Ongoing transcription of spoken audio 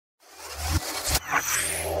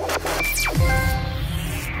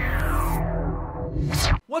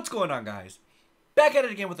What's going on, guys? Back at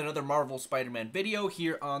it again with another Marvel Spider-Man video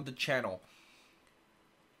here on the channel.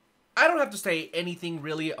 I don't have to say anything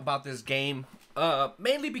really about this game,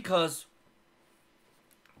 mainly because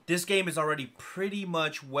this game is already pretty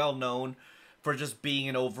much well known for just being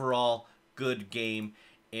an overall good game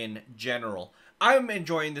in general. I'm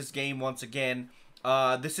enjoying this game once again.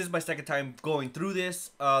 This is my second time going through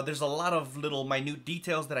this. There's a lot of little minute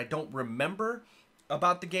details that I don't remember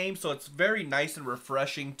about the game, so it's very nice and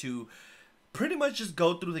refreshing to pretty much just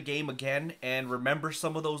go through the game again and remember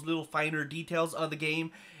some of those little finer details of the game.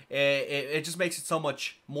 It just makes it so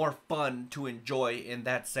much more fun to enjoy in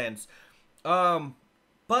that sense.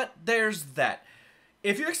 But there's that.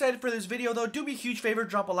 If you're excited for this video though, do me a huge favor,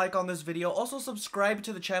 drop a like on this video. Also subscribe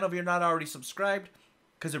to the channel if you're not already subscribed,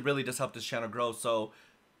 because it really does help this channel grow. So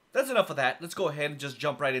that's enough of that. Let's go ahead and just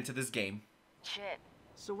jump right into this game. Shit.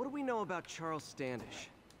 So what do we know about Charles Standish?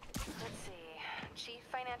 Let's see. Chief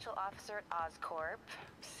Financial Officer at Oscorp.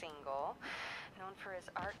 Single. Known for his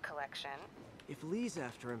art collection. If Lee's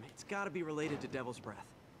after him, it's gotta be related to Devil's Breath.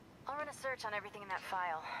 I'll run a search on everything in that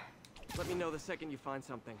file. Let me know the second you find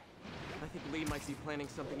something. I think Lee might be planning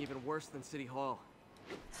something even worse than City Hall.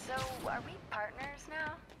 So, are we partners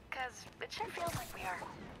now? Because it sure feels like we are.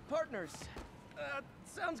 Partners!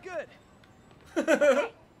 Sounds good.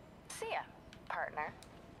 Okay. See ya, partner.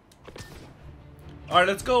 Alright,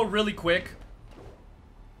 let's go really quick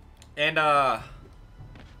and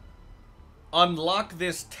unlock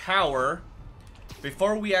this tower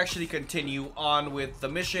before we actually continue on with the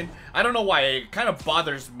mission. I don't know why it kind of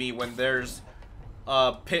bothers me when there's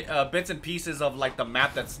bits and pieces of like the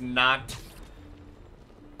map that's not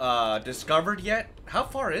discovered yet. How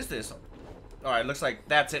far is this? Alright, looks like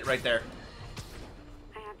that's it right there.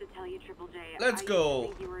 I have to tell you, Triple J. Let's go. I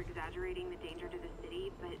think you were exaggerating the danger to the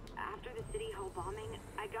city, but after the City Hall bombing,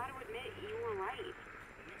 I gotta admit you were right.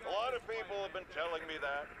 A lot of people have been telling me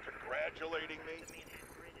that, congratulating me,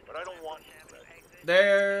 but I don't want to.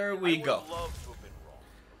 There we go. I would love to have been wrong.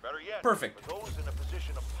 Better yet, Perfect. for those in a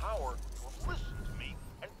position of power who have listened to me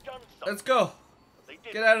and done something. Let's go. But they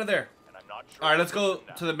didn't, Get out of there. and I'm not sure. Alright, let's go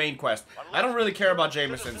now. to the main quest. Unless I don't really care about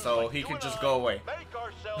citizens Jameson, like so he you can and just I go away. Make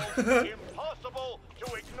ourselves impossible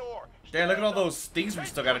to ignore. Damn, look at all Stand up. those things we Take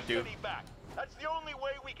still gotta our do. city back. That's the only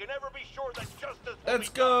way we can ever be sure that justice will Let's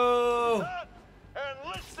be done. go. That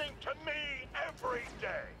and listening to me every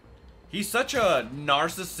day. He's such a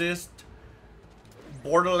narcissist,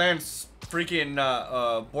 Borderlands freaking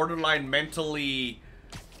borderline mentally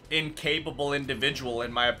incapable individual,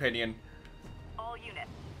 in my opinion. All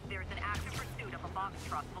units, there is an active pursuit of a box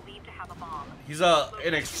truck believed to have a bomb. He's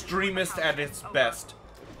an extremist at its best.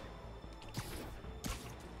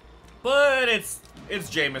 But it's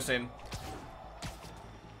Jameson.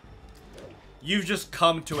 You've just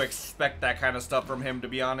come to expect that kind of stuff from him, to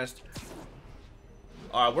be honest.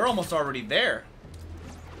 Alright, we're almost already there.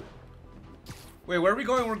 Wait, where are we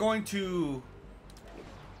going? We're going to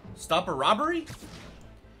stop a robbery?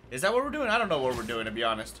 Is that what we're doing? I don't know what we're doing, to be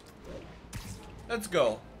honest. Let's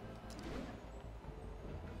go.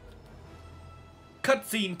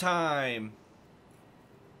 Cutscene time.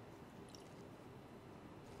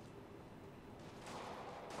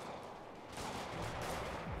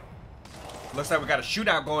 Looks like we got a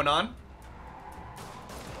shootout going on.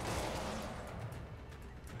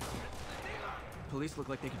 Police look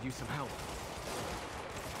like they could use some help.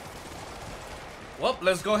 Well,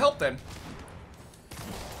 let's go help then.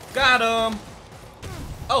 Got him.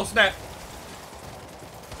 Oh, snap.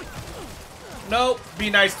 No, be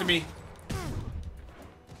nice to me.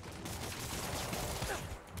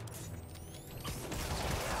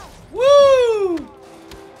 Woo!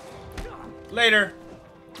 Later.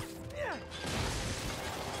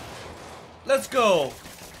 Let's go.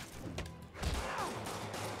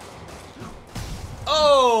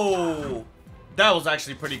 Oh, that was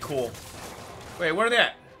actually pretty cool. Wait, where are they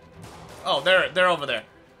at? Oh, they're over there.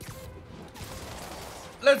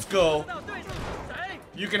 Let's go.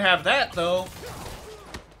 You can have that though.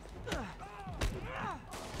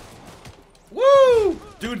 Woo!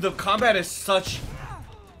 Dude, the combat is such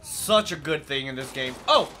a good thing in this game.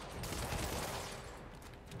 Oh!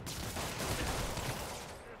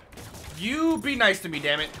 You be nice to me,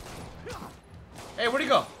 damn it. Hey, where'd he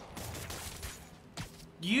go?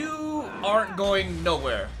 You aren't going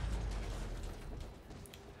nowhere.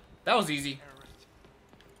 That was easy.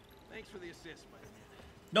 Thanks for the assist, my man.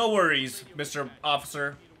 No worries, Mr.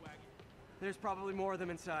 Officer. There's probably more of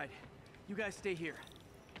them inside. You guys stay here.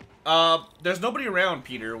 There's nobody around,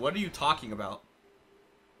 Peter. What are you talking about?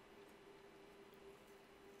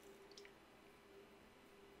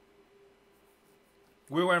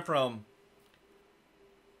 We went from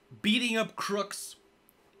beating up crooks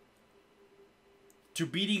to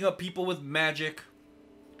beating up people with magic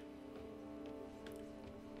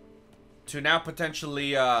to now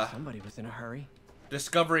potentially Somebody was in a hurry.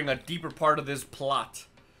 discovering a deeper part of this plot.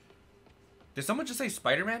 Did someone just say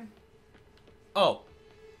Spider-Man? Oh,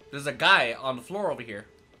 there's a guy on the floor over here.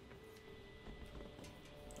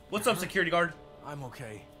 What's up, security guard? I'm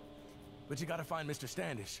okay. But you gotta find Mr.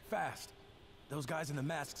 Standish, fast. Those guys in the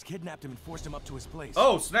masks kidnapped him and forced him up to his place.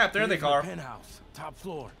 Oh, snap, there He they lives in the are. penthouse, top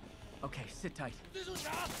floor. Okay, sit tight.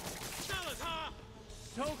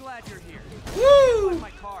 So glad you're here. Woo! My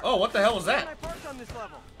car. Oh, what the hell was And I that? parked on this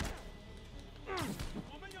level.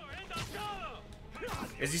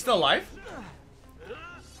 Is he still alive?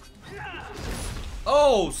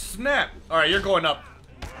 Oh, snap. Alright, you're going up.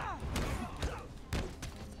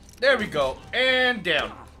 There we go. And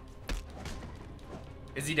down.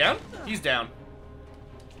 Is he down? He's down.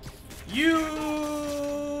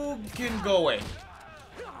 You can go away.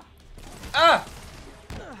 Ah!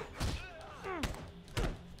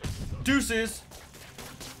 Deuces.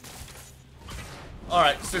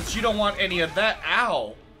 Alright, since you don't want any of that.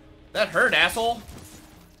 Ow. That hurt, asshole.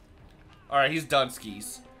 Alright, he's done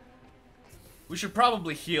skis. We should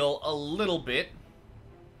probably heal a little bit.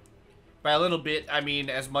 By a little bit, I mean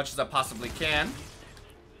as much as I possibly can.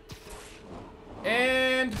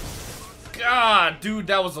 And... God, dude,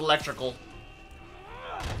 that was electrical.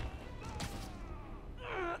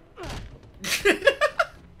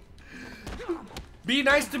 Be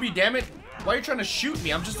nice to me, damn it. Why are you trying to shoot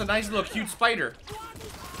me? I'm just a nice little cute spider.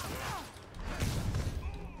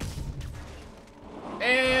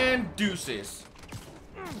 And deuces.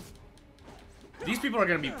 These people are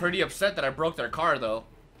gonna be pretty upset that I broke their car, though.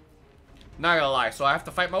 Not gonna lie, so I have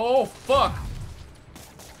to fight my... Oh, fuck!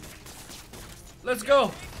 Let's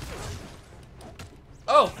go!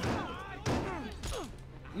 Oh!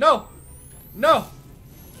 No! No!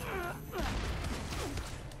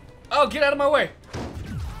 Oh, get out of my way!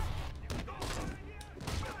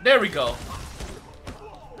 There we go.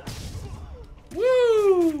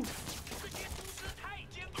 Woo!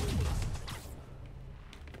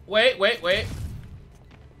 Wait, wait, wait.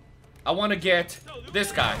 I want to get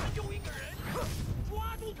this guy.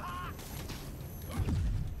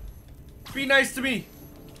 Be nice to me.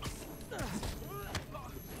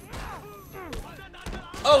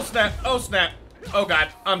 Oh snap, oh snap. Oh god,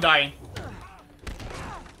 I'm dying.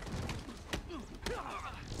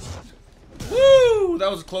 Woo! That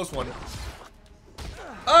was a close one.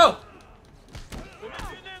 Oh!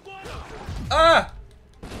 Ah!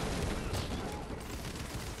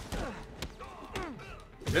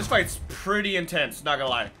 This fight's pretty intense, not gonna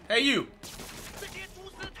lie. Hey, you!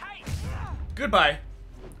 Goodbye.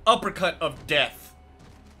 Uppercut of death.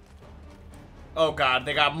 Oh god,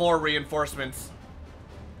 they got more reinforcements.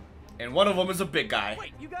 And one of them is a big guy.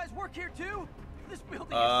 Wait, you guys work here too? This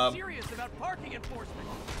building is serious about parking enforcement.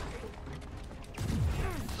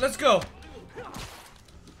 Let's go.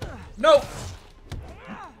 No.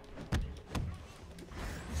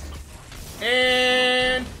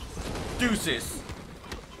 And deuces.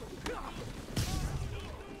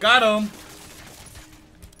 Got him.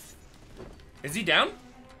 Is he down?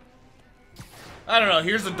 I don't know.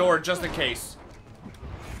 Here's the door just in case.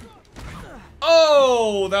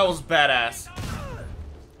 Oh, that was badass.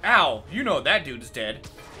 Ow. You know that dude is dead.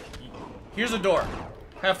 Here's the door.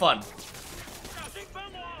 Have fun.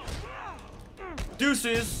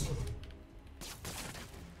 Deuces.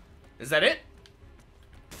 Is that it?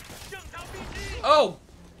 Oh,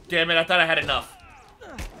 damn it. I thought I had enough.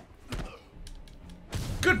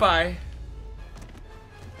 Goodbye.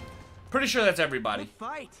 Pretty sure that's everybody. Good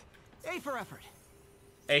fight. A for effort.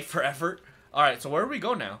 A for effort. Alright, so where do we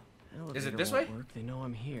go now? Is it this way? Work. They know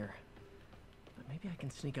I'm here. But maybe I can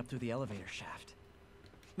sneak up through the elevator shaft.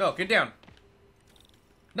 No, get down.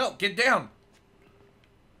 No, get down.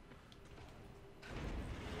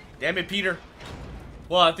 Damn it, Peter.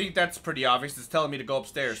 Well, I think that's pretty obvious. It's telling me to go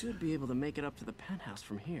upstairs. Should be able to make it up to the penthouse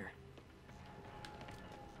from here.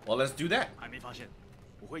 Well, let's do that.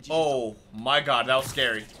 Oh, my God. That was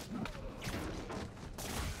scary.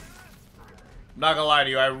 Not gonna lie to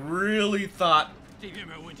you. I really thought...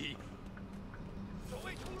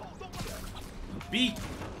 Be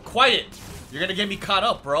quiet. You're gonna get me caught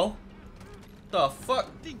up, bro. The fuck?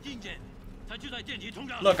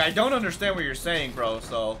 Look, I don't understand what you're saying, bro,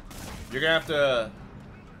 so you're gonna have to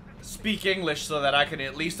speak English so that I can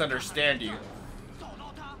at least understand you.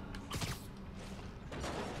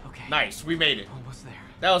 Okay. Nice, we made it. Almost there.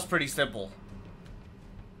 That was pretty simple.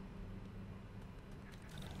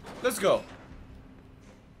 Let's go.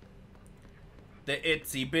 The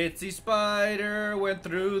itsy bitsy spider went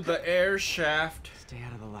through the air shaft. Stay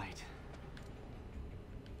out of the light.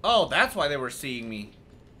 Oh, that's why they were seeing me.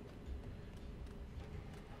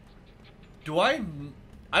 Do I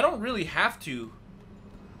don't really have to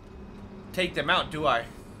take them out, do I?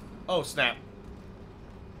 Oh, snap.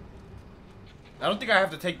 I don't think I have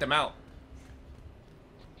to take them out.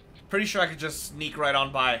 Pretty sure I could just sneak right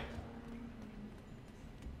on by.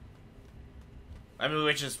 I mean,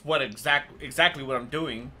 which is what exactly what I'm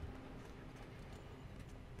doing.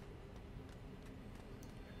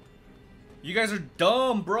 You guys are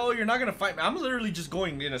dumb, bro. You're not gonna fight me. I'm literally just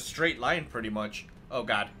going in a straight line, pretty much. Oh,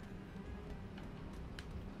 God.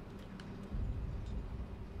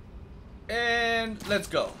 And let's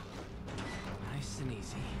go. Nice and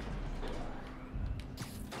easy.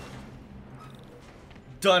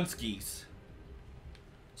 Dunskies.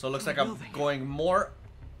 So it looks like I'm going more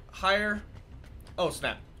higher. Oh,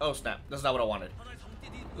 snap. Oh, snap. That's not what I wanted.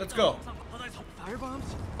 Let's go. Firebombs?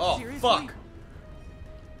 Oh, Seriously? fuck.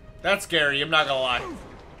 That's scary, I'm not gonna lie.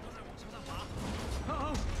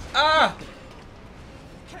 Uh-oh. Ah!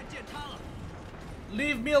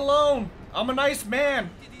 Leave me alone. I'm a nice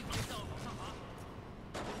man.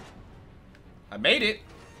 I made it.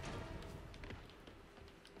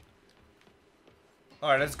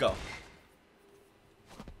 Alright, let's go.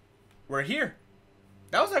 We're here.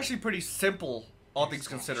 That was actually pretty simple, all things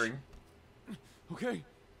considering. Okay,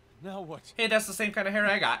 now what? Hey, that's the same kind of hair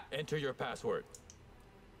I got. Enter your password.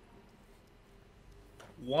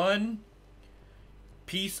 One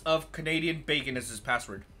piece of Canadian bacon is his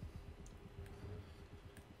password.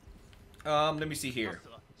 Let me see here.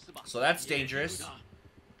 So that's dangerous.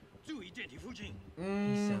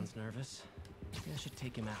 He sounds nervous. Maybe I should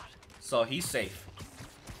take him out. So he's safe.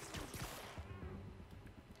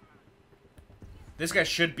 This guy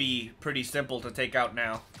should be pretty simple to take out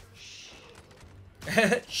now.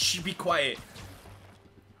 Shh, be quiet.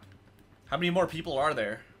 How many more people are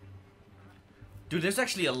there? Dude, there's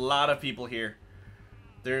actually a lot of people here.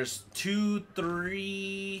 There's 2,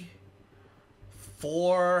 3,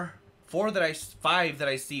 4, 5 that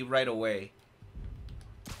I see right away.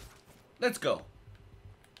 Let's go.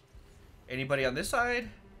 Anybody on this side?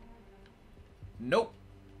 Nope.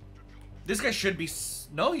 This guy should be...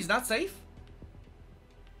 No, he's not safe.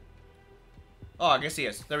 Oh, I guess he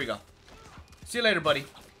is. There we go. See you later, buddy.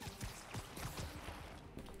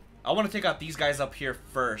 I want to take out these guys up here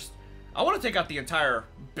first. I want to take out the entire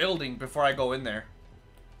building before I go in there.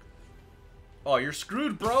 Oh, you're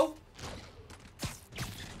screwed, bro.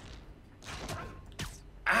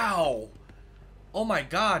 Ow. Oh my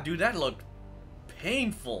god, dude, that looked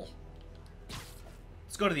painful.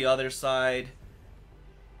 Let's go to the other side.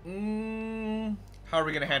 How are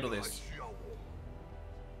we going to handle this?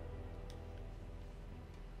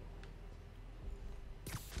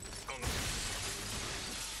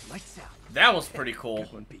 Lights out. That was pretty cool.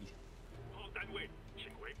 Good one, Pete.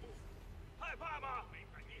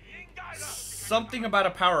 Something about a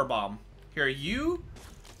power bomb. Here, you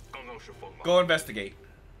go investigate.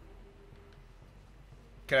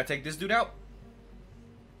 Can I take this dude out?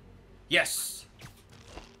 Yes.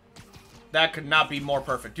 That could not be more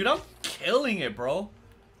perfect. Dude, I'm killing it, bro.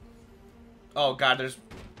 Oh, God, there's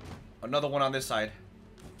another one on this side.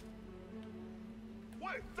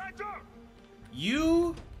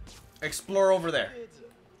 You explore over there.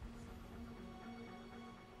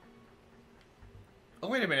 Oh,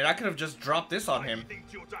 wait a minute. I could have just dropped this on him.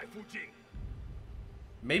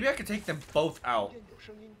 Maybe I could take them both out.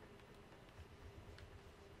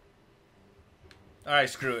 Alright,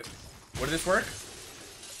 screw it. Would this work?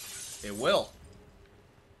 It will.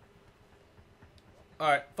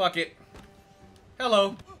 Alright, fuck it.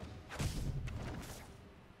 Hello.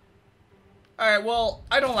 Alright, well,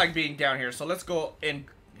 I don't like being down here, so let's go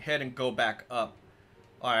ahead and go back up.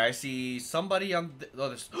 Alright, I see somebody on the... Oh,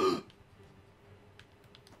 this...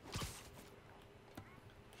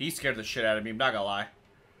 He scared the shit out of me, I'm not gonna lie.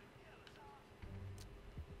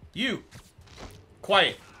 You!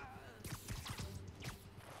 Quiet.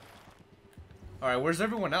 Alright, where's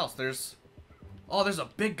everyone else? There's... Oh, there's a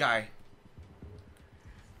big guy.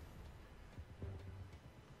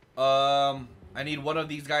 I need one of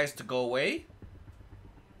these guys to go away,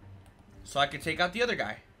 so I can take out the other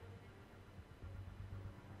guy.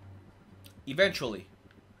 Eventually.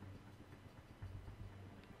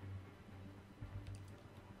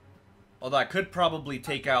 Although I could probably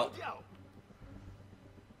take out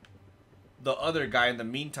the other guy in the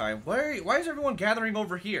meantime. Why is everyone gathering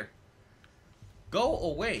over here? Go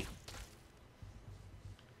away.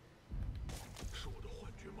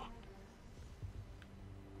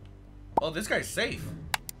 Oh, this guy's safe.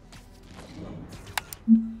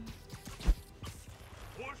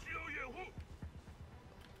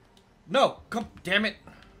 No, come, damn it.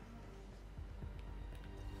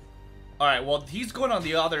 Alright, well, he's going on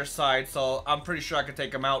the other side, so I'm pretty sure I can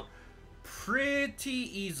take him out pretty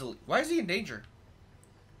easily. Why is he in danger?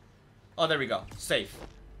 Oh, there we go. Safe.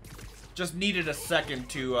 Just needed a second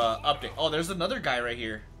to update. Oh, there's another guy right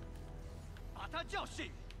here.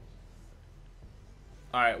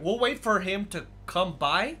 Alright, we'll wait for him to come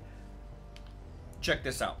by. Check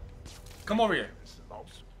this out. Come over here.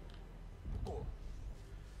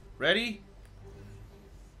 Ready?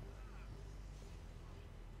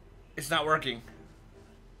 It's not working.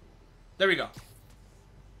 There we go.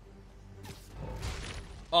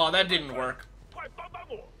 Oh, that didn't work.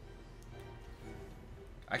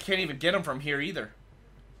 I can't even get him from here either.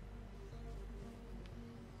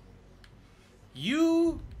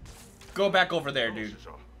 You go back over there, dude.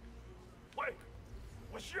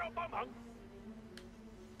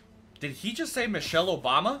 Did he just say Michelle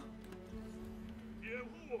Obama?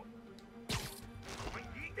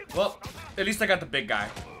 Well, at least I got the big guy.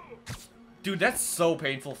 Dude, that's so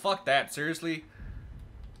painful. Fuck that. Seriously?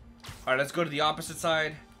 Alright, let's go to the opposite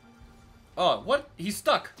side. Oh, what? He's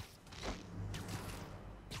stuck.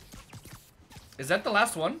 Is that the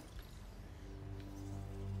last one?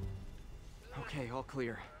 Okay, all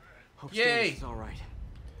clear. Hope Yay! Stannis is all right.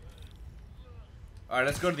 Alright,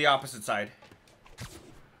 let's go to the opposite side.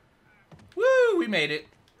 Woo! We made it.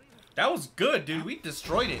 That was good, dude. We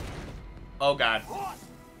destroyed it. Oh, God.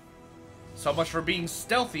 So much for being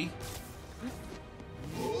stealthy.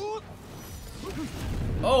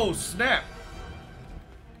 Oh, snap.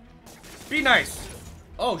 Be nice.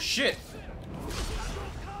 Oh, shit.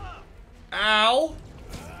 Ow.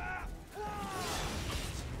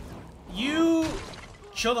 You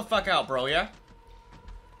chill the fuck out, bro, yeah?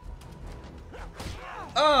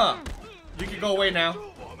 You can go away now.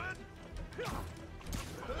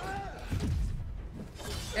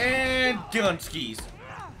 And gun skis.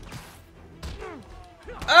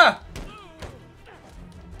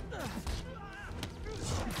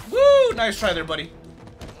 Woo! Nice try there, buddy.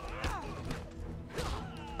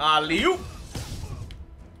 Alley-oop.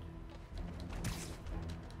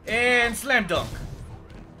 And slam dunk.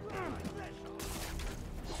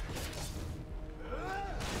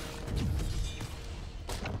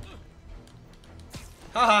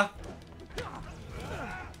 Haha.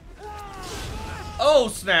 Oh,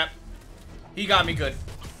 snap. He got me good.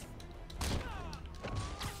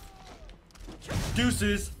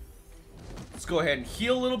 Deuces. Let's go ahead and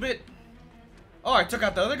heal a little bit. Oh, I took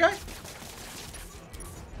out the other guy?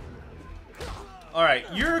 Alright,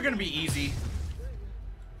 you're gonna be easy.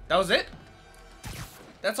 That was it?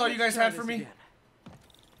 That's all you guys had for me?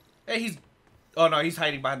 Hey, he's... Oh, no, he's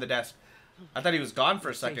hiding behind the desk. I thought he was gone for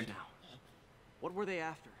a second. What were they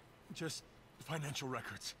after? Just financial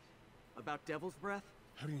records. About Devil's Breath?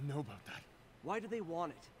 How do you know about that? Why do they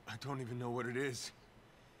want it? I don't even know what it is.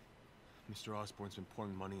 Mr. Osborn's been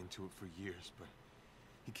pouring money into it for years, but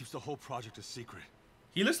he keeps the whole project a secret.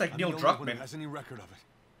 He looks like I'm Neil the only one who Druckmann. has any record of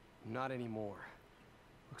it. Not anymore.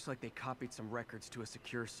 Looks like they copied some records to a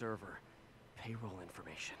secure server. Payroll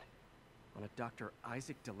information. On a Dr.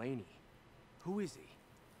 Isaac Delaney. Who is he?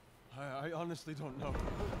 I honestly don't know.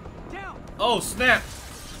 Down! Oh, snap.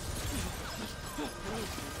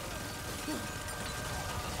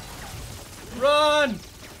 Run!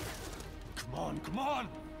 Come on, come on!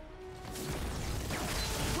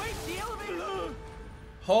 Wait, the elevator!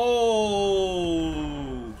 Oh.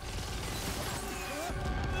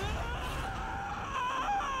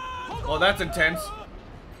 Oh, that's intense.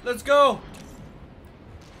 Let's go.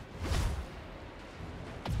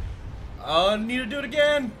 I need to do it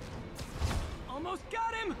again. Almost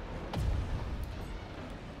got him!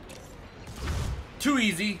 Too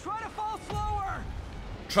easy. Try to fall slower!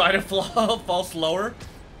 Try to fall slower.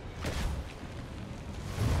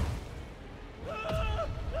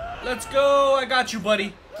 Let's go. I got you,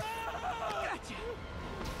 buddy. Gotcha.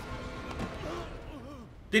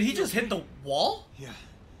 Did he just hit the wall? Yeah,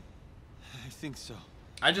 I think so.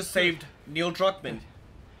 I just saved Neil Druckmann.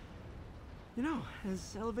 You know,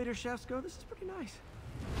 as elevator shafts go, this is pretty nice.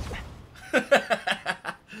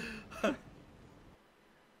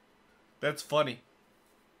 That's funny.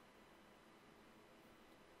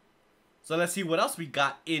 So let's see what else we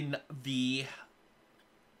got in the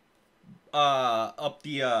up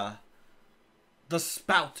the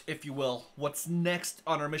spout, if you will. What's next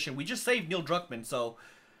on our mission? We just saved Neil Druckmann, so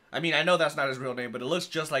I mean, I know that's not his real name, but it looks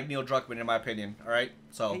just like Neil Druckmann in my opinion. All right,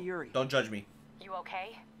 so Hey, Yuri. don't judge me. You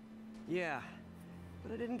okay? Yeah,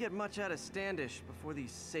 but I didn't get much out of Standish before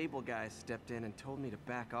these Sable guys stepped in and told me to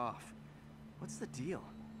back off. What's the deal?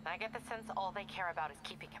 I get the sense all they care about is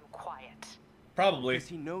keeping him quiet. Probably. Because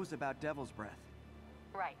he knows about Devil's Breath.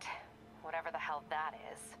 Right. Whatever the hell that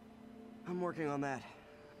is. I'm working on that.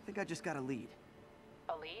 I think I just got a lead.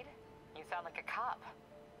 A lead? You sound like a cop.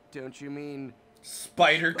 Don't you mean...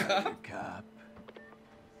 Spider Cop? Cop.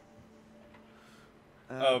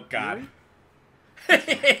 Oh, God.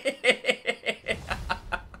 Yuri?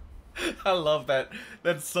 I love that.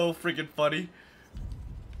 That's so freaking funny.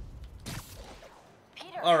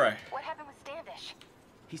 Peter! Alright. What happened with Standish?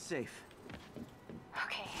 He's safe.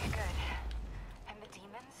 Okay, good. And the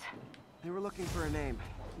demons? They were looking for a name.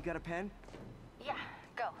 You got a pen? Yeah,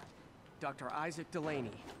 go. Dr. Isaac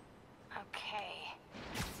Delaney. Okay.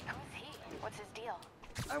 Who's he? What's his deal?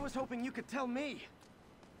 I was hoping you could tell me.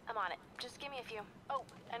 I'm on it. Just give me a few. Oh,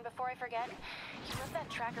 and before I forget, he left that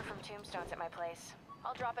tracker from Tombstones at my place.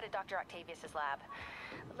 I'll drop it at Dr. Octavius's lab.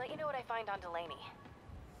 Let you know what I find on Delaney.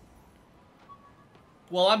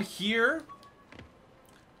 Well, I'm here,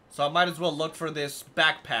 so I might as well look for this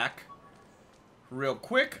backpack real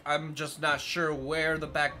quick. I'm just not sure where the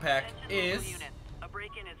backpack is. A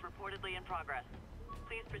break-in is reportedly in progress.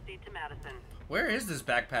 Please proceed to Madison. Where is this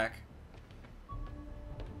backpack?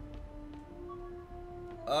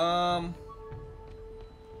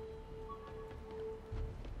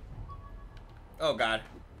 Oh, God.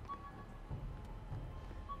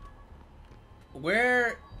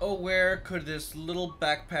 Where, oh, where could this little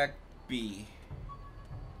backpack be?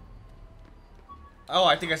 Oh,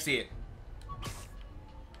 I think I see it.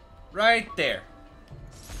 Right there.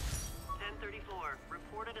 1034.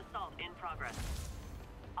 Reported assault in progress.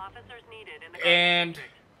 Officers needed in the And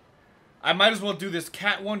district. I might as well do this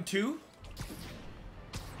cat one too,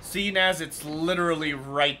 seeing as it's literally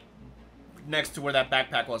right next to where that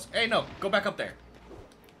backpack was. Hey, no, go back up there.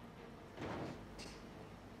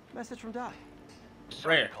 Message from Doc.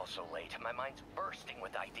 Sorry Right to call so late. My mind's bursting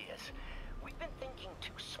with ideas. We've been thinking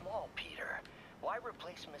too small, Peter. Why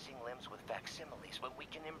replace missing limbs with facsimiles when we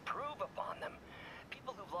can improve upon them?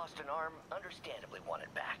 People who've lost an arm understandably want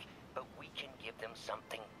it back, but we can give them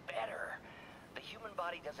something better. The human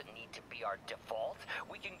body doesn't need to be our default.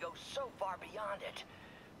 We can go so far beyond it.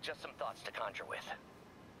 Just some thoughts to conjure with.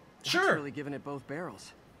 Sure. Doc's really giving it both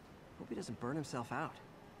barrels. Hope he doesn't burn himself out.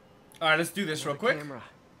 All right, let's do this real quick. Camera.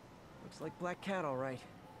 Looks like Black Cat, all right.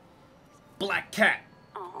 Black Cat.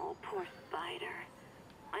 Oh, poor Spider.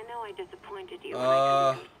 I know I disappointed you when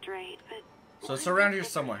I couldn't go straight, but... So it's why around not here the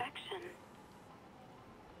somewhere. perfection?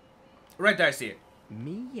 Right there, I see it.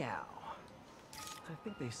 Meow. I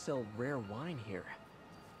think they sell rare wine here.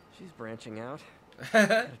 She's branching out.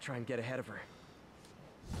 Gotta try and get ahead of her.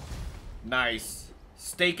 Nice.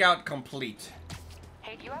 Stakeout complete.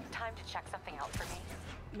 Hey, do you have time to check something out for me?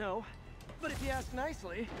 No, but if you ask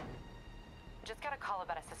nicely... Just got a call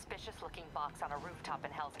about a suspicious-looking box on a rooftop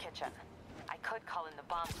in Hell's Kitchen. I could call in the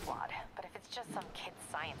bomb squad, but if it's just some kid's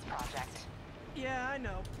science project... Yeah, I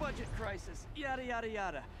know. Budget crisis. Yada, yada,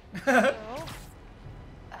 yada. So,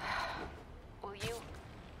 Will you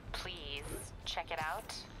please check it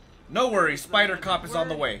out? No worries, Spider Cop is on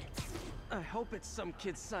the way. I hope it's some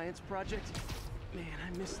kid's science project. Man,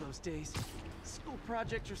 I miss those days. School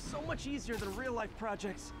projects are so much easier than real-life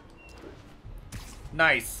projects.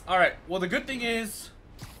 Nice. Alright, well the good thing is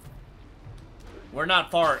we're not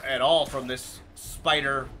far at all from this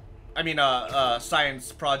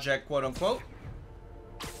science project, quote unquote.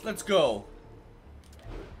 Let's go.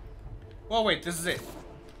 Well, wait, this is it.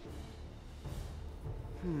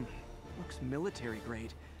 Looks military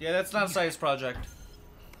grade. Yeah, that's not a science project.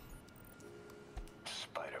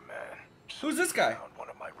 Spider-Man. Who's this guy? Found one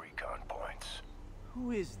of my recon points.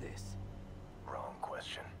 Who is this? Wrong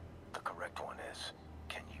question. The correct one is,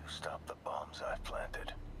 can you stop the bombs I've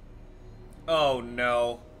planted? Oh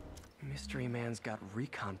no. Mystery Man's got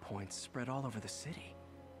recon points spread all over the city.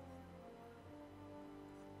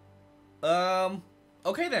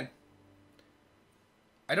 Okay then.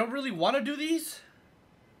 I don't really want to do these.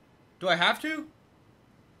 Do I have to?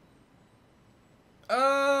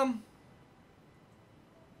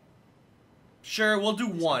 Sure, we'll do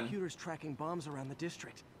This one. computer's tracking bombs around the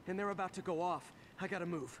district, and they're about to go off. I gotta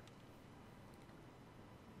move.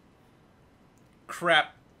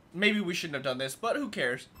 Crap. Maybe we shouldn't have done this, but who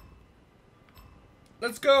cares?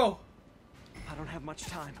 Let's go. I don't have much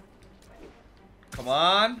time. Come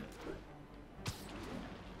on.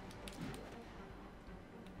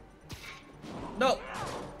 No.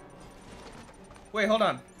 Wait, hold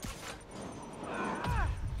on.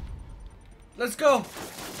 Let's go.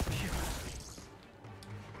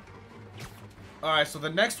 Alright, so the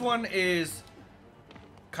next one is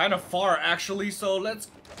kind of far, actually, so let's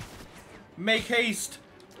make haste.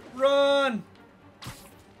 Run!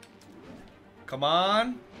 Come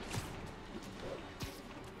on.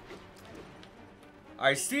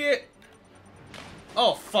 I see it.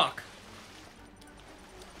 Oh, fuck.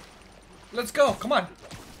 Let's go. Come on.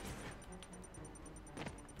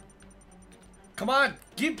 Come on.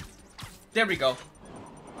 Keep. There we go.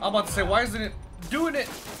 I'm about to say, why isn't it doing it?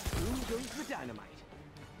 Who goes the dynamite?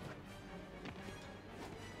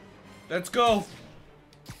 Let's go.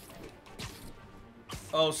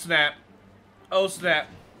 Oh, snap. Oh, snap.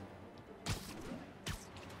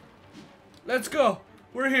 Let's go.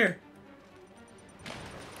 We're here.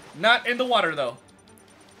 Not in the water, though.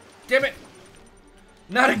 Damn it.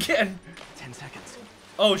 Not again. 10 seconds.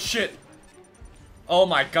 Oh, shit. Oh,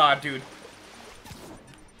 my God, dude.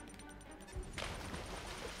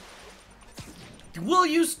 Will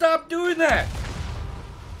you stop doing that?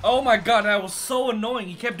 Oh, my God. That was so annoying.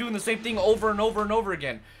 He kept doing the same thing over and over and over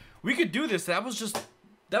again. We could do this. That was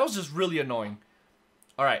just really annoying.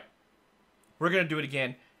 All right. We're going to do it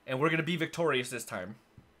again. And we're going to be victorious this time.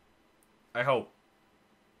 I hope.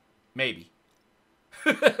 Maybe.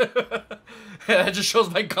 That just shows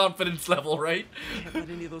my confidence level, right?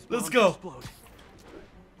 Let's go. Explode.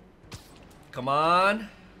 Come on.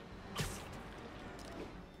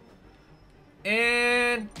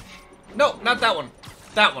 And... No, not that one.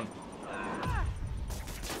 That one.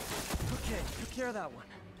 Okay, took care of that one.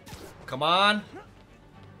 Come on.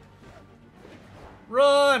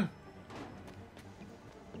 Run.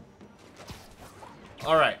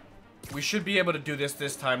 Alright. We should be able to do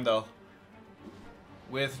this time, though.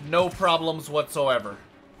 With no problems whatsoever.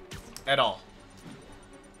 At all.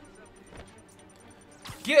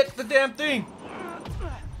 Get the damn thing!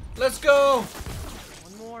 Let's go!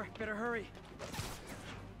 One more, better hurry.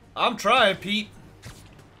 I'm trying, Pete.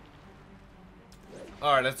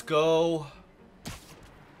 Alright, let's go.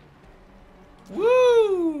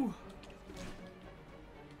 Woo!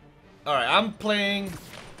 Alright, I'm playing...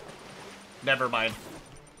 Never mind.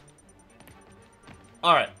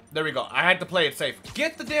 Alright, there we go. I had to play it safe.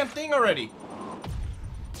 Get the damn thing already!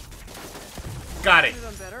 Got it.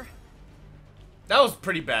 That was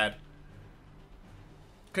pretty bad.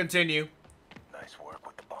 Continue. Nice work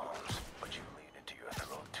with the bombs, but you lean into your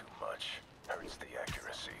throw too much. Hurts the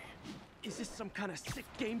accuracy. Is this some kind of sick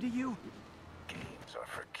game to you? Games are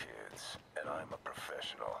for kids, and I'm a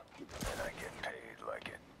professional, and I get paid like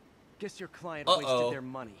it. Guess your client Uh-oh. wasted their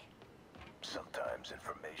money. Sometimes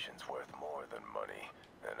information's worth more than money,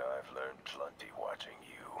 and I've learned plenty watching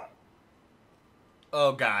you.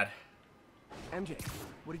 Oh, God. MJ,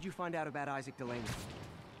 what did you find out about Isaac Delaney?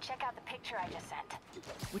 Check out the picture I just sent.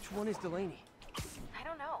 Which one is Delaney? I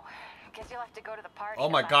don't know. Guess you'll have to go to the party. Oh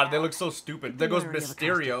to my find God, they out. look so stupid. There goes Larry of a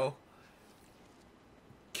Mysterio.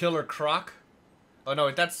 Killer Croc. Oh no,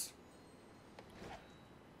 that's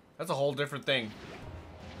a whole different thing.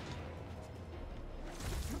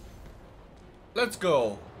 Let's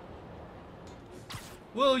go.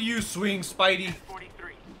 Will you swing, Spidey?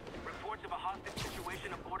 43. Reports of a hostage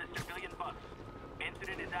situation aboard a civilian bus.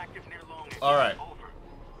 Incident is active near Long. Alright. Over.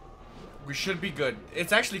 We should be good.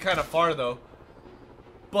 It's actually kind of far though.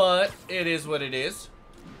 But it is what it is.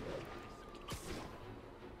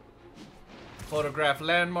 Photograph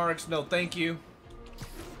landmarks. No, thank you.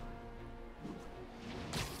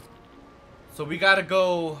 So we gotta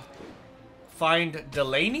go find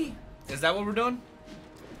Delaney? Is that what we're doing?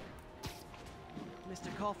 Missed a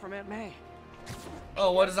call from Aunt May.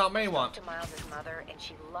 Oh, what does Aunt May I want? spoke to Miles' mother, and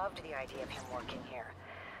she loved the idea of him working here.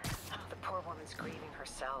 Oh, the poor woman's grieving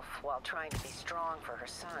herself while trying to be strong for her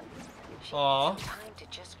son. She Aw. needs some time to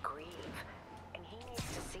just grieve, and he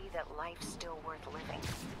needs to see that life's still worth living.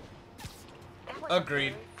 That was Agreed.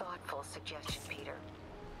 a very thoughtful suggestion, Peter.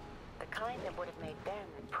 The kind that would have made Ben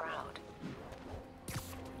proud.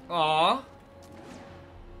 Aw.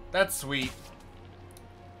 That's sweet.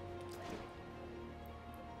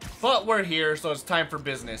 But we're here, so it's time for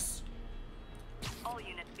business. All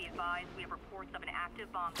units be advised, we have reports of an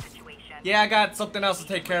active bomb situation. Yeah, I got something else to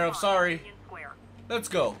take care of. Sorry. Union Square. Let's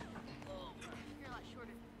go.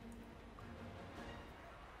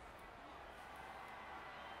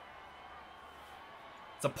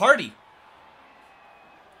 It's a party.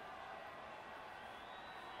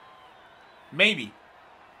 Maybe.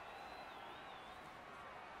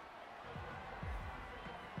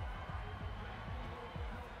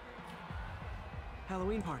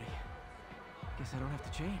 Halloween party. Guess I don't have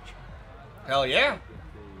to change. Hell yeah.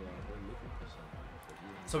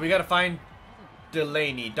 So we gotta find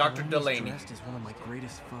Delaney, Dr. Delaney. Dressed as one of my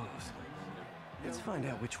greatest foes. Let's find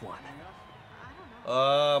out which one.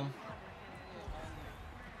 I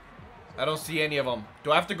don't see any of them.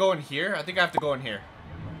 Do I have to go in here? I think I have to go in here.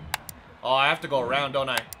 Oh, I have to go around, don't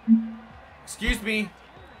I? Excuse me.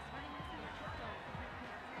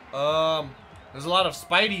 There's a lot of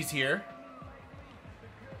Spideys here.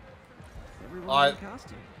 Everyone's in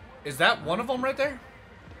costume. Is that one of them right there?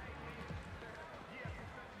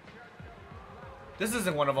 This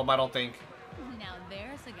isn't one of them, I don't think. Now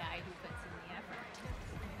there's a guy who puts in the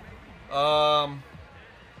effort.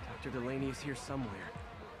 Dr. Delaney is here somewhere.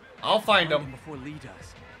 I'll find him. Before Lee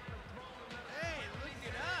does.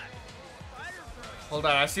 Hold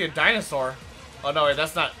on, I see a dinosaur. Oh no, wait,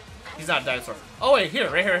 that's not. He's not a dinosaur. Oh wait, here,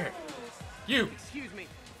 right here, right here. You. Excuse me.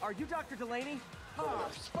 Are you Dr. Delaney? Ah,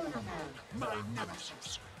 Spider-Man, my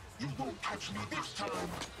nemesis. You won't catch me this time.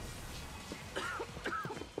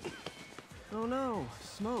 Oh no,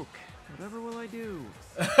 smoke. Whatever will I do?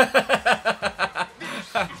 This is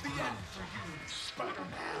the end for you,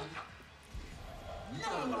 Spider-Man.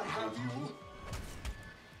 Now I have you.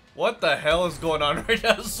 What the hell is going on right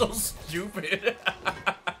now? It's so stupid.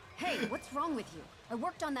 Hey, what's wrong with you? I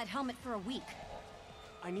worked on that helmet for a week.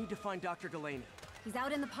 I need to find Dr. Delaney. He's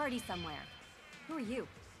out in the party somewhere. Who are you?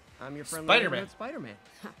 I'm your friend Spider-Man. Spider-Man.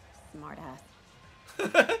 Smart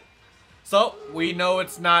ass. So, we know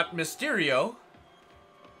it's not Mysterio.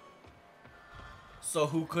 So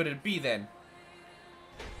who could it be then?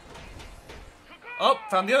 Oh,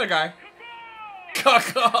 found the other guy.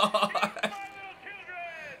 Caca.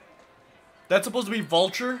 That's supposed to be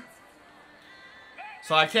Vulture?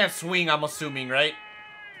 So I can't swing, I'm assuming, right?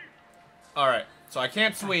 Alright, so I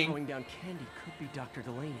can't swing. Going down Candy could be Dr.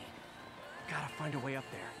 Delaney. Gotta find a way up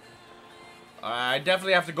there. I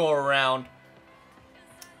definitely have to go around.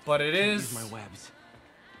 But it Can't is... use my webs.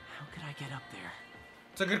 How could I get up there?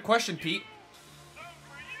 It's a good question, Pete.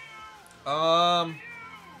 Well,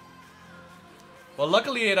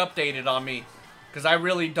 luckily it updated on me. Because I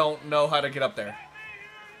really don't know how to get up there.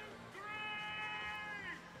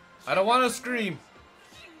 I don't want to scream.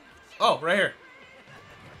 Oh, right here.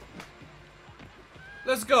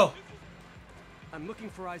 Let's go. I'm looking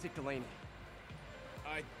for Isaac Delaney.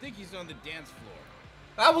 I think he's on the dance floor.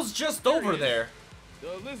 I was just over there.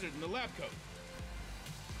 The lizard in the lab coat.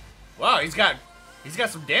 Wow, he's got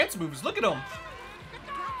some dance moves. Look at him.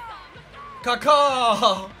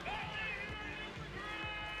 Caca.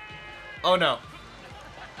 Oh no.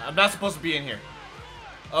 I'm not supposed to be in here.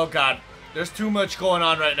 Oh god. There's too much going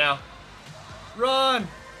on right now. Run!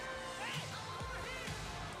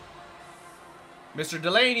 Mr.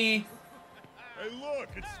 Delaney. Hey look,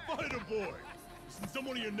 it's Spider-Boy. Isn't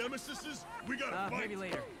someone of your nemesises? We gotta fight. Maybe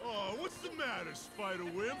later. Oh, what's the matter,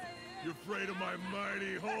 Spider-Wimp? You afraid of my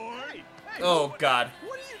mighty horn? Oh god.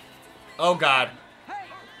 Oh god. Hey!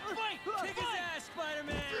 Fight! Kick his ass,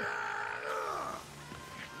 Spider-Man!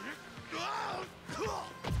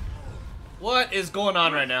 What is going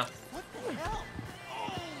on right now? What the hell?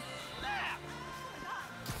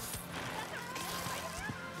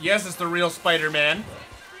 Yes, it's the real Spider-Man.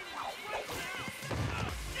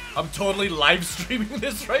 I'm totally live streaming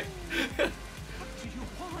this, right?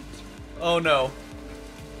 Oh no.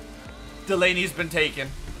 Delaney's been taken.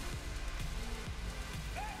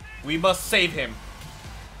 We must save him.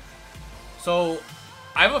 So,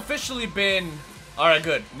 I've officially been... Alright,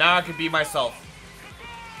 good. Now I can be myself.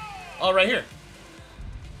 Oh, right here.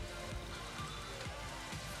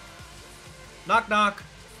 Knock, knock.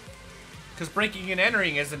 Because breaking and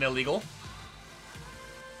entering isn't illegal.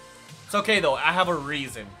 It's okay, though. I have a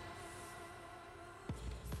reason.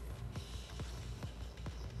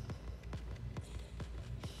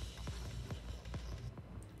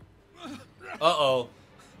 Uh-oh.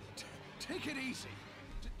 Take it easy.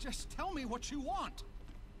 Just tell me what you want.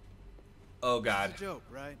 Oh, God. It's a joke,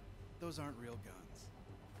 right? Those aren't real guns.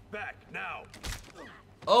 Back, now.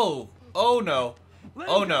 Oh. Oh, no.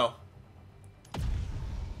 Oh, no.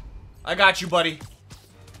 I got you, buddy.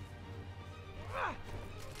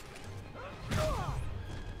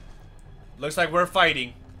 Looks like we're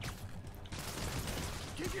fighting.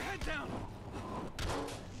 Keep your head down.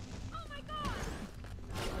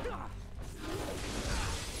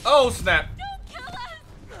 Oh, snap.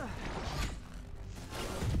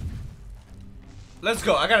 Let's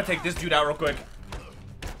go. I gotta take this dude out real quick.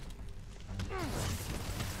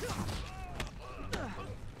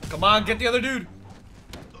 Come on, get the other dude.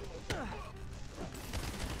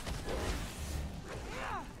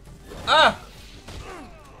 Ah!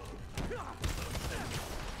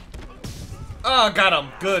 Oh, got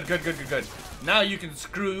him. Good, good, good, good, good. Now you can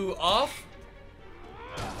screw off.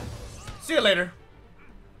 See you later.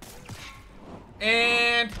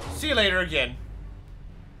 And see you later again.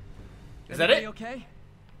 Is that it? Okay?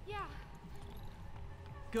 Yeah.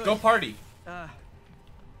 Good. Go party.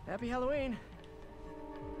 Happy Halloween.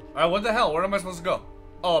 Alright, what the hell? Where am I supposed to go?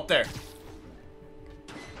 Oh, up there.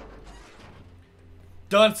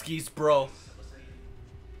 Dunskies, bro.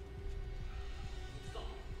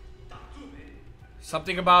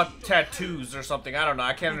 Something about tattoos or something. I don't know.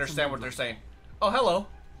 I can't understand what they're saying. Oh, hello.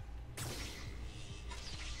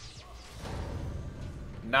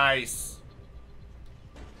 Nice.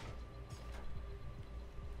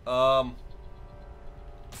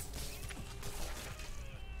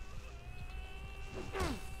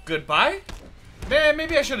 Goodbye? Man,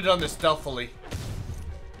 maybe I should have done this stealthily.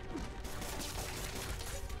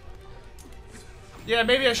 Yeah,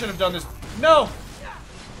 maybe I should have done this. No!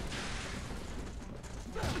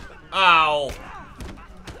 Ow.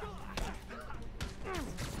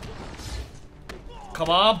 Come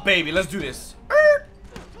on, baby. Let's do this.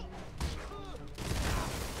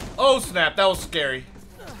 Oh, snap. That was scary.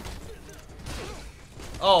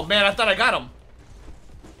 Oh, man. I thought I got him.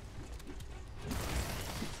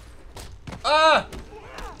 Ah!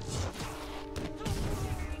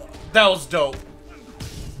 That was dope.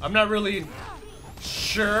 I'm not really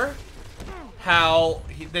sure how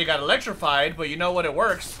they got electrified, but you know what? It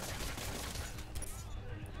works.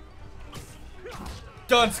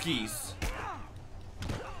 Dunskies.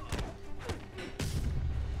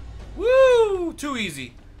 Woo! Too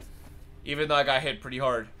easy. Even though I got hit pretty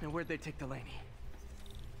hard. And where'd they take Delaney?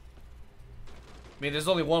 I mean, there's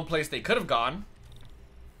only one place they could have gone.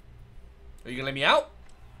 Are you gonna let me out?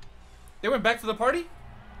 They went back to the party?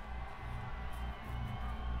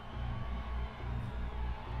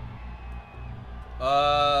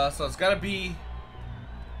 So it's gotta be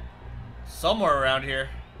somewhere around here.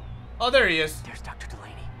 Oh, there he is. There's Dr.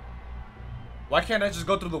 Delaney. Why can't I just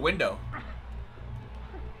go through the window?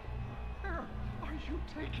 Where are you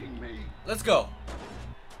taking me? Let's go.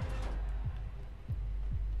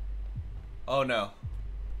 Oh no.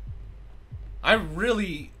 I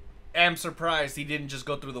really am surprised he didn't just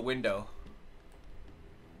go through the window.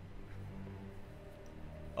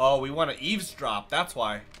 Oh, we want to eavesdrop, that's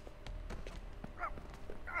why.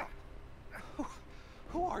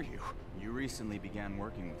 Who are you? You recently began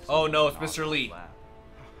working with... Oh no, it's someone Mr. in Lee. lab.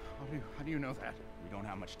 How do you know that? We don't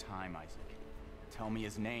have much time, Isaac. Tell me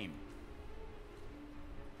his name.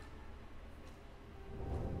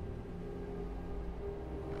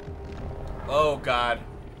 Oh god.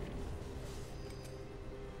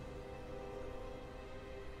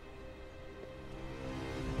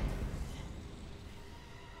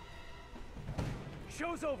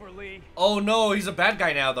 Show's over, Lee. Oh no, he's a bad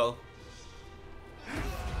guy now though.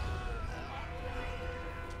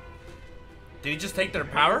 Did he just take their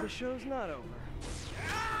power? The show's not over.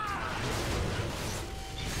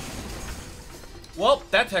 Well,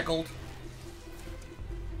 that tickled.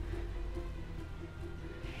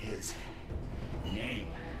 His name,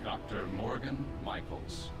 Dr. Morgan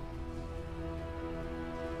Michaels.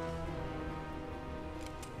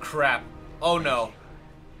 Crap. Oh no.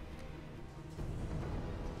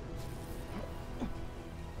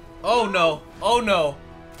 Oh no. Oh no.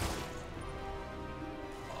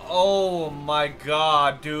 Oh my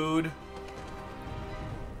god, dude.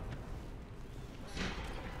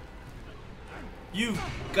 You've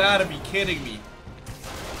gotta be kidding me.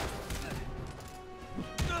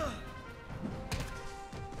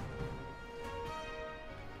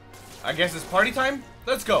 I guess it's party time?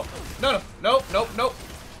 Let's go. No, no, nope, nope, nope.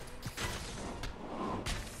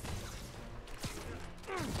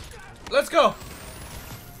 Let's go.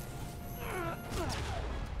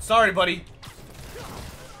 Sorry, buddy.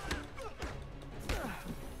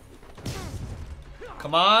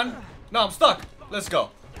 Come on. No, I'm stuck. Let's go.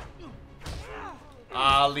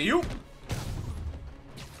 Alley-oop.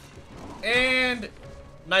 And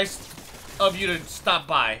nice of you to stop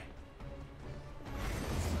by.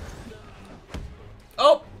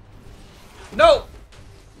 Oh. No.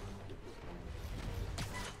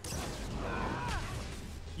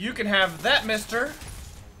 You can have that, mister.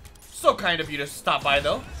 So kind of you to stop by,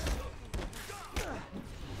 though.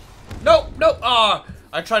 No, no. Ah,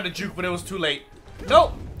 I tried to juke, but it was too late.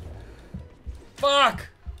 Nope. Fuck.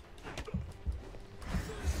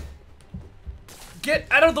 Get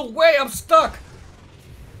out of the way. I'm stuck.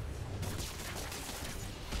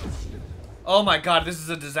 Oh my god, this is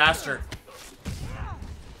a disaster.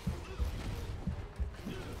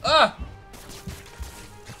 Ah.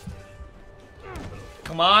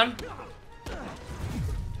 Come on.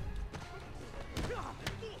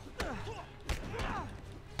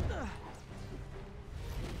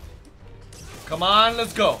 Come on,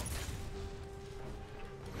 let's go.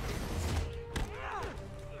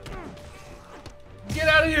 Get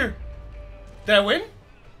out of here. Did I win?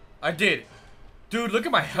 I did. Dude, look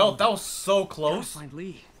at my health. That was so close. Find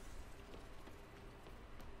Lee.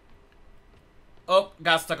 Oh,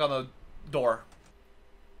 got stuck on the door.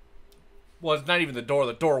 Well, it's not even the door,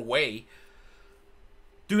 the doorway.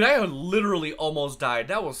 Dude, I literally almost died.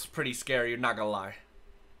 That was pretty scary, not gonna lie.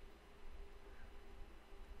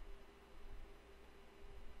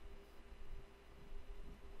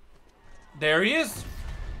 There he is.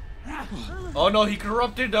 Oh no, he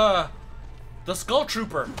corrupted the Skull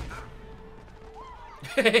Trooper.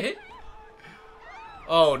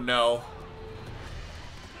 Oh no.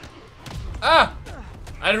 Ah!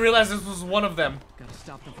 I didn't realize this was one of them. Gotta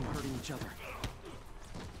stop them from hurting each other.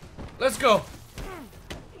 Let's go.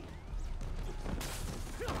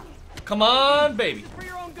 Come on, baby. For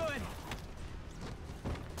your own good.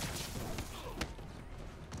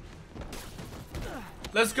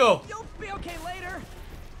 Let's go. You'll be okay later.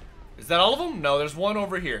 Is that all of them? No, there's one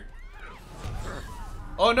over here.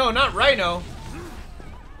 Oh no, not Rhino.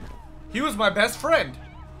 He was my best friend.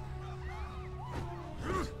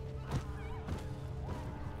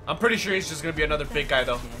 I'm pretty sure he's just gonna be another big guy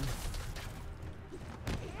though.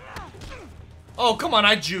 Oh, come on,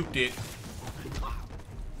 I juked it.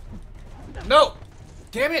 No!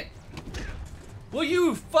 Damn it! Will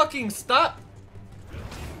you fucking stop?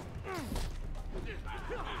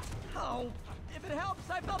 Oh, if it helps,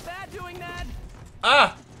 I felt bad doing that.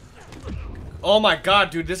 Ah! Oh my god,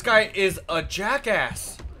 dude, this guy is a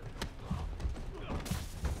jackass.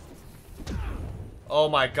 Oh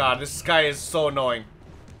my god, this guy is so annoying.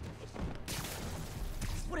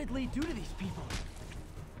 What did Lee do to these people?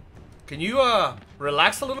 Can you,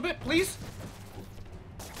 relax a little bit, please?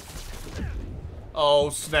 Oh,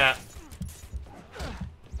 snap.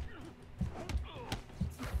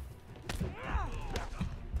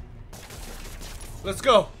 Let's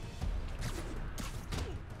go.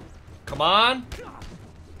 Come on.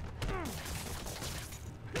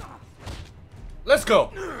 Let's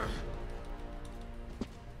go.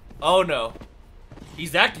 Oh, no.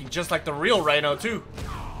 He's acting just like the real Rhino, too.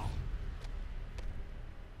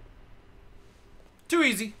 Too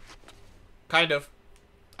easy. Kind of.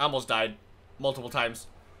 I almost died. Multiple times.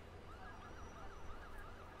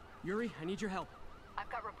 Yuri, I need your help. I've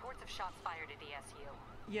got reports of shots fired at ESU.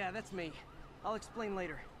 Yeah, that's me. I'll explain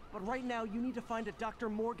later. But right now, you need to find a Dr.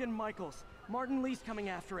 Morgan Michaels. Martin Lee's coming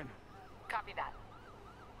after him. Copy that.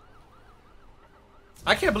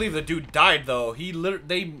 I can't believe the dude died, though.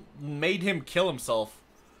 They made him kill himself,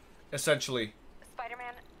 essentially.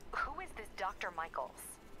 Spider-Man, who is this Dr. Michaels?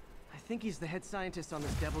 I think he's the head scientist on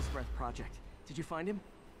this Devil's Breath project. Did you find him?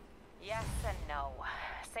 Yes and no.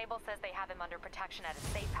 Sable says they have him under protection at a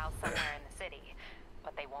safe house somewhere in the city,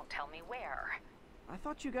 but they won't tell me where. I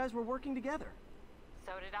thought you guys were working together.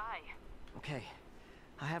 So did I. Okay.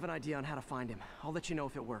 I have an idea on how to find him. I'll let you know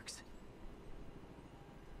if it works.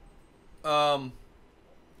 Well,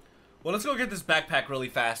 let's go get this backpack really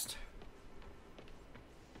fast.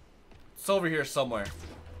 It's over here somewhere.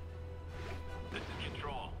 This is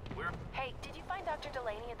Control. Hey, did you find Dr.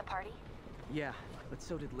 Delaney at the party? Yeah, but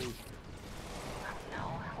so did Lee. Oh no,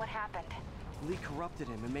 what happened? Lee corrupted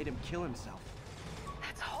him and made him kill himself.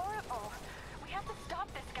 That's horrible. We have to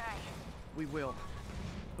stop this guy. We will.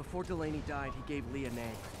 Before Delaney died, he gave Lee a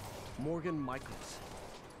name. Morgan Michaels.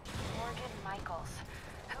 Morgan Michaels.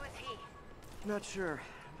 Who is he? Not sure,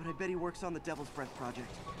 but I bet he works on the Devil's Breath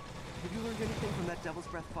project. Have you learned anything from that Devil's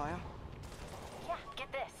Breath file? Yeah,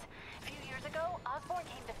 get this. A few years ago, Osborn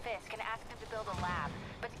came to Fisk and asked him to build a lab,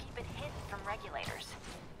 but to keep it hidden from regulators.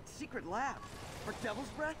 Secret lab? For Devil's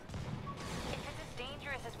Breath? If it's as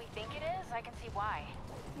dangerous as we think it is, I can see why.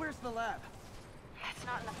 Where's the lab? That's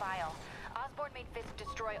not in the file. Osborn made Fisk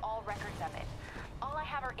destroy all records of it. All I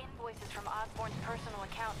have are invoices from Osborn's personal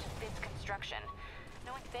account to Fisk Construction.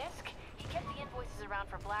 Knowing Fisk, he kept the invoices around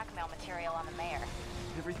for blackmail material on the mayor.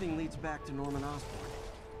 Everything leads back to Norman Osborn.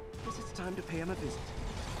 Guess it's time to pay him a visit.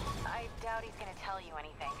 I doubt he's gonna tell you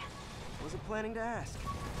anything. Wasn't planning to ask.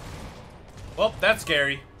 Well, that's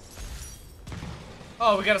scary.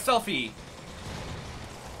 Oh, we got a selfie.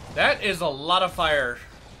 That is a lot of fire.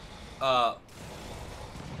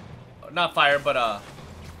 Not fire, but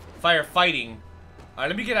firefighting. Alright,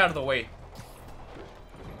 let me get out of the way.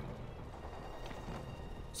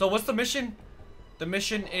 So what's the mission? The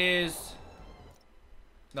mission is...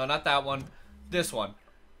 No, not that one. This one.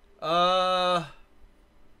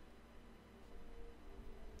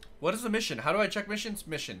 What is the mission? How do I check missions?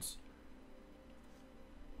 Missions.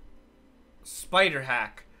 Spider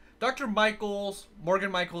hack. Dr.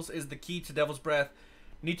 Morgan Michaels is the key to Devil's Breath.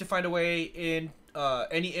 Need to find a way in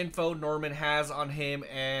any info Norman has on him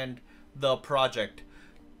and the project.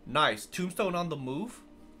 Nice. Tombstone on the move?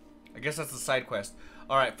 I guess that's the side quest.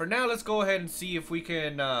 Alright, for now, let's go ahead and see if we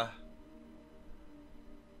can...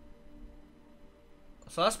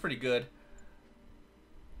 So that's pretty good.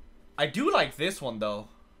 I do like this one, though.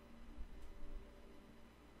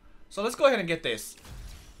 So let's go ahead and get this.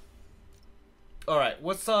 Alright,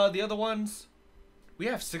 what's the other ones? We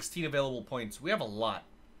have 16 available points. We have a lot.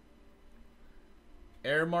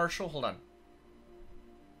 Air Marshal, hold on.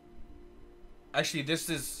 Actually, this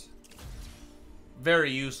is very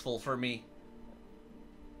useful for me.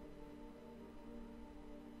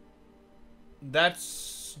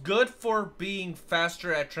 That's good for being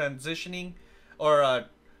faster at transitioning or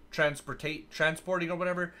transporting or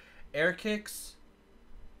whatever. Air kicks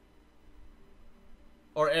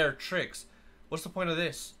or air tricks. What's the point of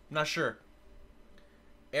this? I'm not sure.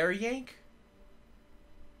 Air yank?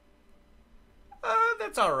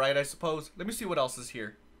 That's alright, I suppose. Let me see what else is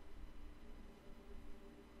here.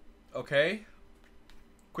 Okay.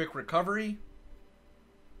 Quick recovery.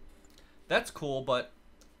 That's cool, but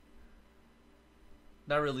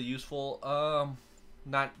not really useful.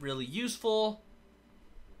 Not really useful.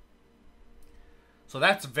 So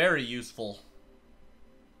that's very useful.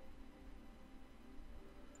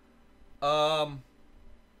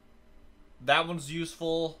 That one's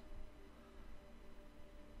useful.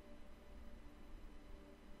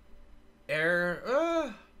 Air.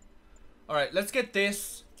 Alright, let's get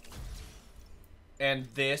this. And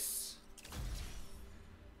this.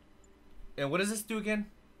 And what does this do again?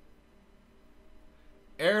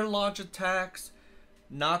 Air launch attacks.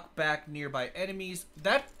 Knock back nearby enemies.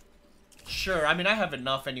 That. Sure, I mean, I have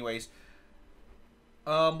enough anyways.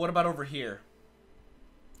 What about over here?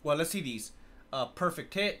 Well, let's see these.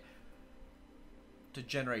 Perfect hit. To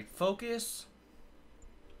generate focus.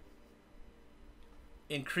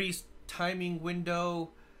 Increased timing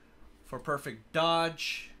window for perfect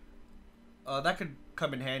dodge. That could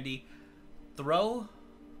come in handy. Throw.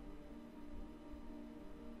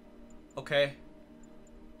 Okay.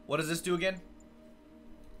 What does this do again?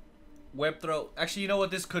 Web throw. Actually, you know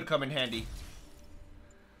what? This could come in handy.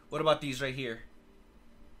 What about these right here?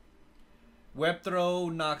 Web throw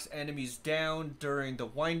knocks enemies down during the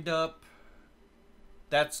wind-up.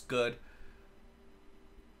 That's good.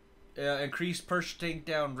 Increased purchasing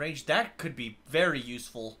down range. That could be very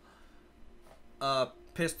useful.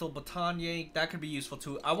 Pistol baton yank. That could be useful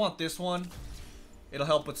too. I want this one. It'll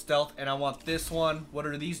help with stealth. And I want this one. What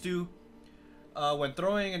do these do? When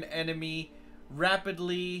throwing an enemy,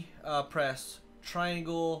 rapidly press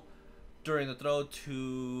triangle during the throw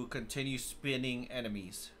to continue spinning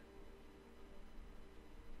enemies.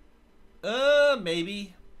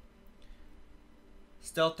 Maybe.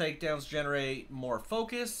 Stealth takedowns generate more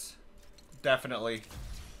focus. Definitely.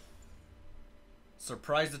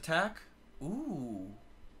 Surprise attack. Ooh.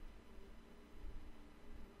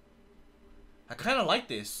 I kind of like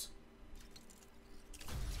this.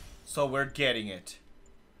 So we're getting it.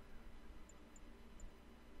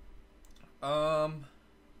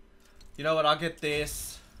 You know what? I'll get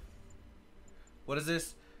this. What is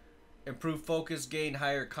this? Improve focus, gain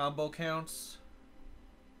higher combo counts.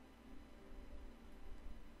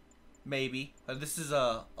 Maybe. This is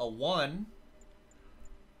a 1.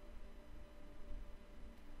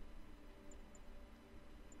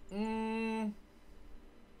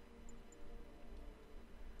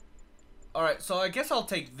 Alright, so I guess I'll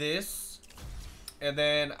take this. And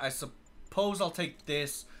then I suppose I'll take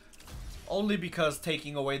this. Only because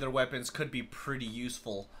taking away their weapons could be pretty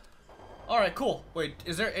useful. Alright, cool. Wait,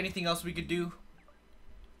 is there anything else we could do?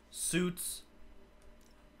 Suits.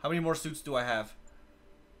 How many more suits do I have?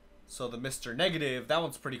 So the Mr. Negative, that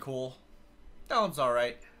one's pretty cool. That one's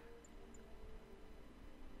alright.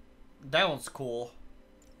 That one's cool.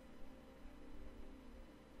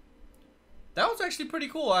 That one's actually pretty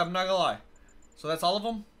cool, I'm not gonna lie. So that's all of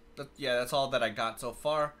them? Yeah, that's all that I got so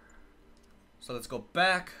far. So let's go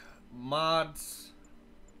back. Mods.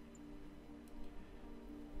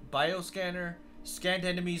 Bioscanner. Scanned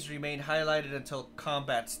enemies remain highlighted until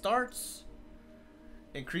combat starts.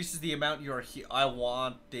 Increases the amount you are I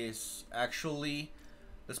want this. Actually,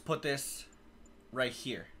 let's put this right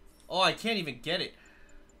here. Oh, I can't even get it.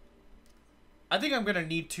 I think I'm gonna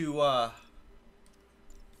need to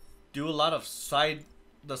do a lot of side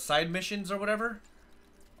missions or whatever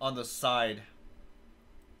on the side.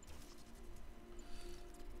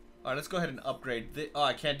 Alright, let's go ahead and upgrade this. Oh,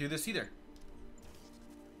 I can't do this either.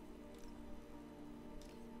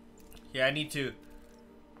 Yeah, I need to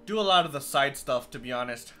do a lot of the side stuff, to be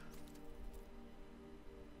honest.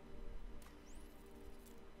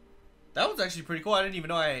 That was actually pretty cool. I didn't even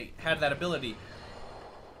know I had that ability.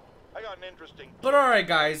 I got an interesting... But alright,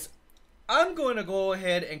 guys. I'm going to go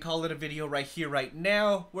ahead and call it a video right here, right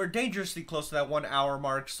now. We're dangerously close to that 1 hour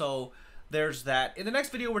mark, so there's that. In the next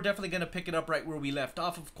video, we're definitely going to pick it up right where we left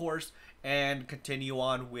off, of course, and continue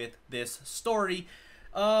on with this story.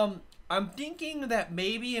 I'm thinking that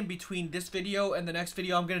maybe in between this video and the next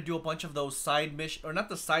video, I'm gonna do a bunch of those side missions, or not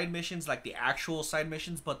the side missions, like the actual side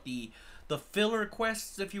missions, but the filler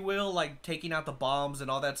quests, if you will, like taking out the bombs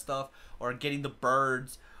and all that stuff, or getting the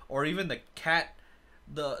birds, or even the cat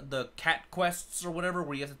quests or whatever,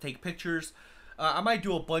 where you have to take pictures. I might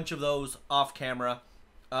do a bunch of those off camera,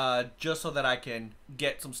 just so that I can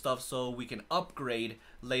get some stuff so we can upgrade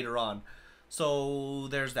later on. So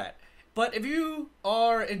there's that. But if you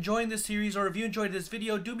are enjoying this series, or if you enjoyed this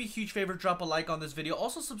video, do me a huge favor, drop a like on this video.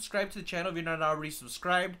 Also subscribe to the channel if you're not already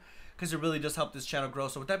subscribed, because it really does help this channel grow.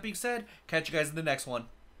 So with that being said, catch you guys in the next one.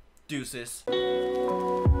 Deuces.